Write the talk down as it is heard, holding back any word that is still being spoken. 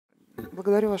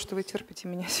Благодарю вас, что вы терпите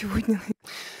меня сегодня.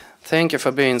 Thank you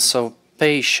for being so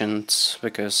patient,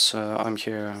 because I'm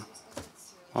here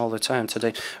all the time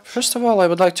today. First of all, I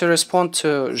would like to respond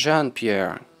to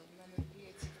Jean-Pierre.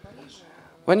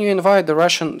 When you invite the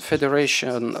Russian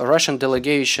Federation, a Russian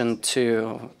delegation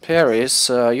to Paris,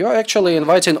 you're actually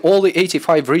inviting all the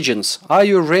 85 regions. Are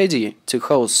you ready to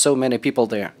host so many people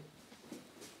there?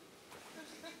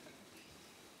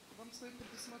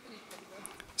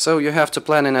 So you have to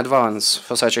plan in advance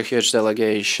for such a huge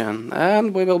delegation,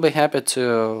 and we will be happy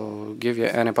to give you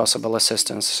any possible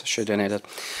assistance should you need it.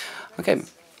 Okay.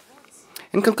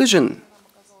 In conclusion,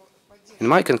 in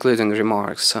my concluding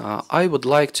remarks, I would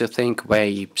like to thank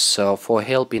WAVES for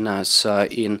helping us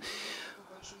in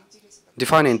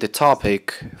defining the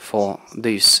topic for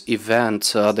this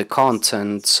event, the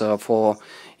content, for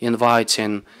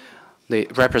inviting the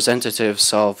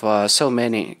representatives of so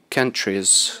many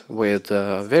countries with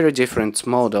very different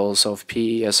models of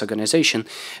PES organization.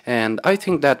 And I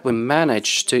think that we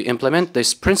managed to implement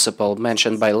this principle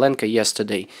mentioned by Lenka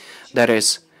yesterday, that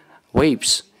is,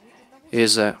 WAVES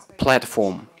is a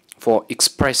platform for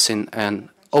expressing an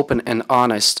open and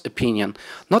honest opinion,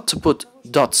 not to put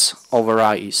dots over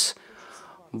I's,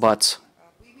 but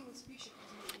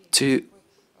to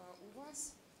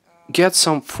get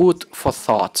some food for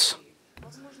thought,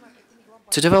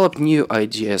 to develop new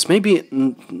ideas, maybe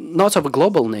not of a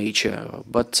global nature,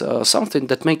 but something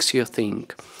that makes you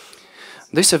think.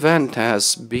 This event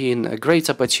has been a great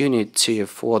opportunity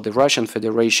for the Russian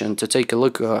Federation to take a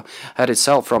look at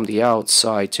itself from the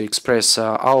outside, to express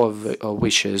our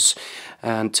wishes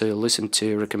and to listen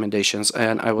to recommendations.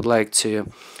 And I would like to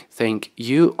thank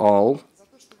you all,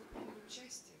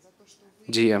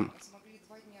 dear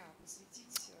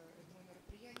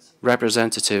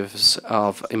representatives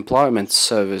of employment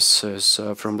services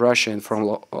from Russia and from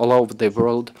all over the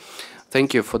world.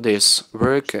 Thank you for this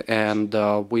work, and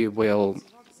we will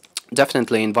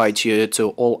definitely invite you to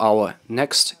all our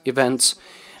next events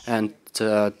and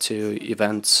to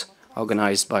events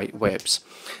organized by WAVES.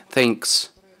 Thanks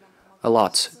a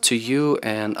lot to you,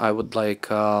 and I would like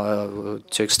to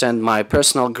extend my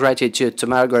personal gratitude to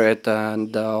Margaret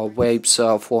and WAVES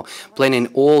for planning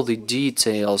all the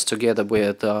details together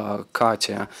with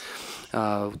Katya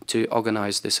to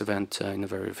organize this event in a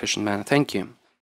very efficient manner. Thank you.